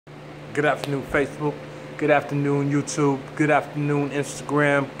Good afternoon, Facebook. Good afternoon, YouTube. Good afternoon,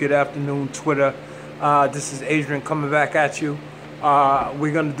 Instagram. Good afternoon, Twitter. This is Adrian coming back at you.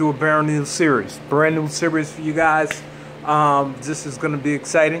 We're going to do a brand new series for you guys. This is going to be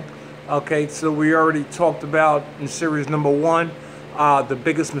exciting. Okay, so we already talked about in series number 1, the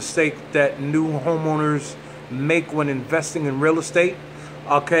biggest mistake that new homeowners make when investing in real estate.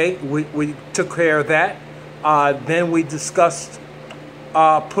 Okay, we took care of that. Then we discussed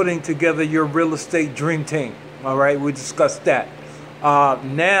putting together your real estate dream team. All right, we discussed that.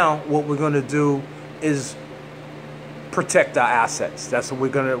 Now what we're going to do is protect our assets. That's what we're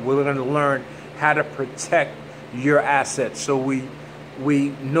going to learn, how to protect your assets. So we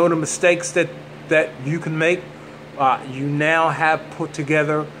know the mistakes that you can make. You now have put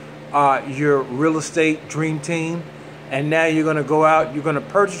together your real estate dream team, and now you're going to go out, you're going to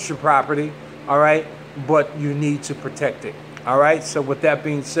purchase your property, all right, but you need to protect it. All right, so with that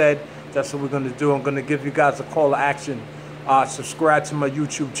being said, that's what we're going to do. I'm going to give you guys a call to action. Subscribe to my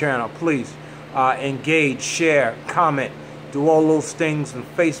YouTube channel, please. Engage, share, comment, do all those things on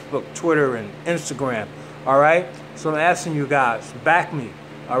Facebook, Twitter, and Instagram. All right, so I'm asking you guys, back me.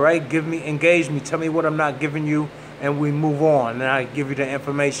 All right, engage me, tell me what I'm not giving you, and we move on, and I give you the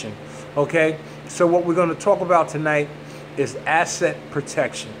information. Okay, so what we're going to talk about tonight is asset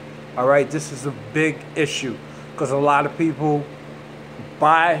protection. All right, this is a big issue because a lot of people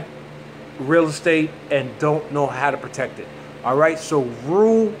buy real estate and don't know how to protect it. All right, so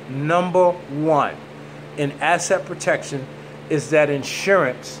rule number 1 in asset protection is that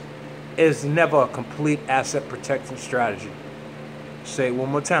insurance is never a complete asset protection strategy. Say it one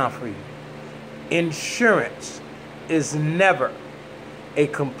more time for you. Insurance is never a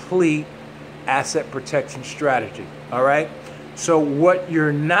complete asset protection strategy. All right, so what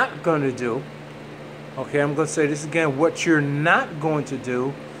you're not going to do, okay, I'm going to say this again, what you're not going to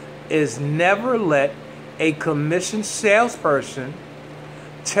do is never let a commissioned salesperson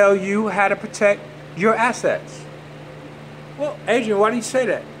tell you how to protect your assets. Well, Adrian, why do you say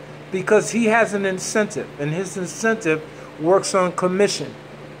that? Because he has an incentive, and his incentive works on commission.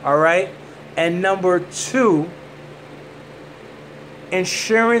 All right, and number 2,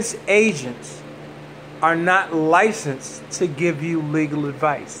 insurance agents are not licensed to give you legal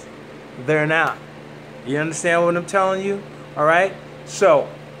advice. They're not. You understand what I'm telling you? All right? So,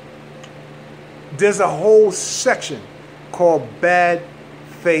 there's a whole section called bad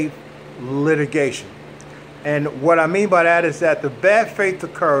faith litigation. And what I mean by that is that the bad faith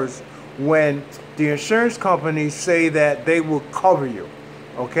occurs when the insurance companies say that they will cover you.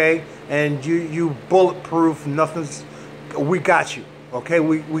 Okay? And you bulletproof, we got you. Okay?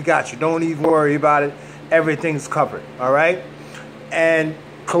 We got you. Don't even worry about it. Everything's covered. All right? And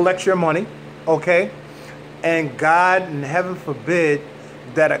collect your money. Okay? And God, and heaven forbid,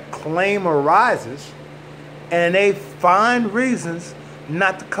 that a claim arises and they find reasons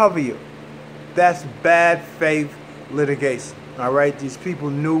not to cover you. That's bad faith litigation. All right? These people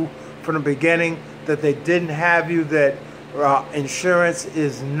knew from the beginning that they didn't have you, that insurance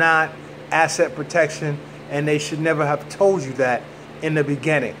is not asset protection, and they should never have told you that in the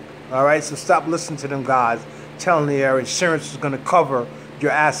beginning. All right? So stop listening to them guys telling you their insurance is going to cover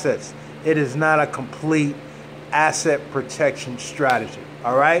your assets. It is not a complete asset protection strategy.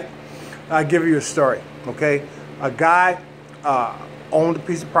 All right, I'll give you a story. Okay, a guy owned a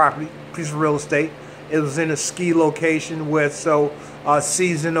piece of property, piece of real estate. It was in a ski location where it's so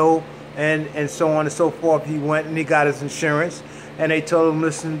seasonal and so on and so forth. He went and he got his insurance, and they told him,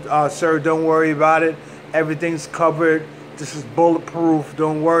 listen, sir, don't worry about it, everything's covered, this is bulletproof,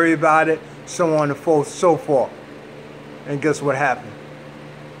 don't worry about it, so on and so forth. And guess what happened?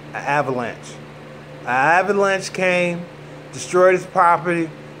 An avalanche. An avalanche came, destroyed his property,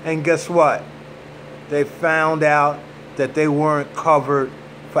 and guess what? They found out that they weren't covered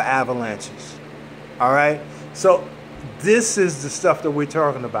for avalanches. All right? So this is the stuff that we're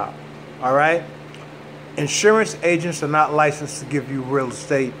talking about. All right? Insurance agents are not licensed to give you real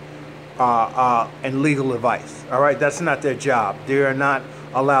estate and legal advice. All right? That's not their job. They are not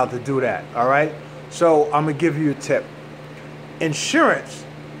allowed to do that. All right? So I'm going to give you a tip. Insurance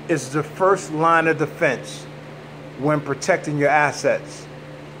is the first line of defense when protecting your assets.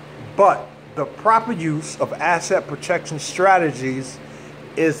 But the proper use of asset protection strategies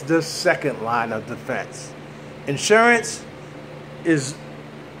is the second line of defense. Insurance is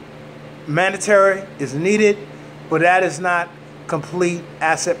mandatory, is needed, but that is not complete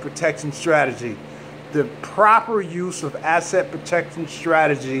asset protection strategy. The proper use of asset protection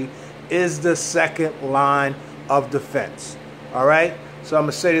strategy is the second line of defense. All right? So I'm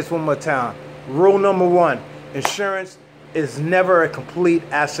going to say this one more time. Rule number 1, insurance is never a complete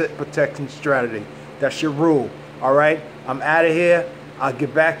asset protection strategy. That's your rule. All right? I'm out of here. I'll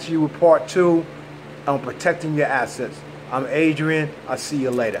get back to you with part 2 on protecting your assets. I'm Adrian. I'll see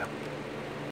you later.